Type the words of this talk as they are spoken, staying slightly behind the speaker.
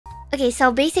Okay,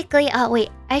 so basically, wait,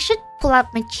 I should pull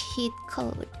out my cheat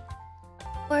code.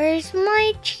 Where's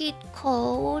my cheat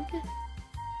code?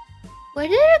 Where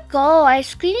did it go? I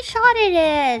screenshotted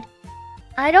it.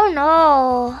 I don't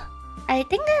know. I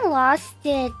think I lost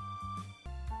it.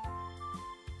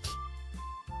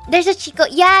 There's a cheat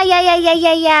code. Yeah.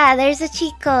 There's a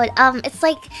cheat code. It's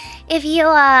like if you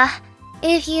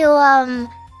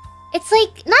it's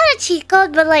like not a cheat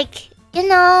code, but like, you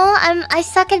know, I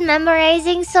suck at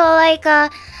memorizing, so like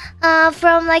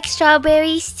from like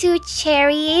strawberries to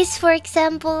cherries, for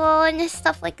example, and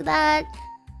stuff like that.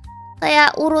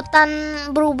 Kayak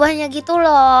urutan berubahnya gitu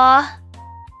loh.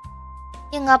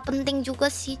 Ya nggak penting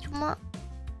juga sih, cuma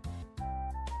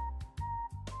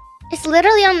it's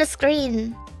literally on the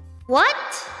screen. What?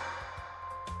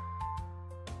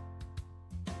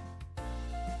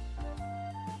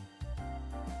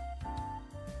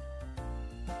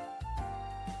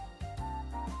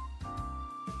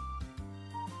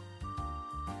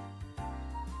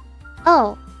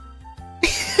 Oh.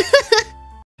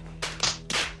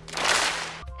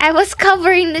 I was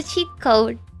covering the cheat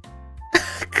code.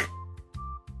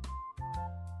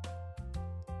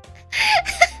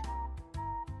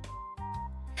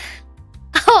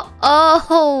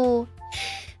 Oh.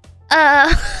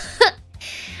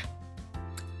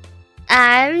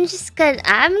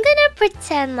 I'm gonna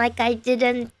pretend like I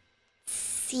didn't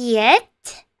see it.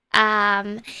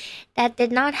 That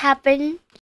did not happen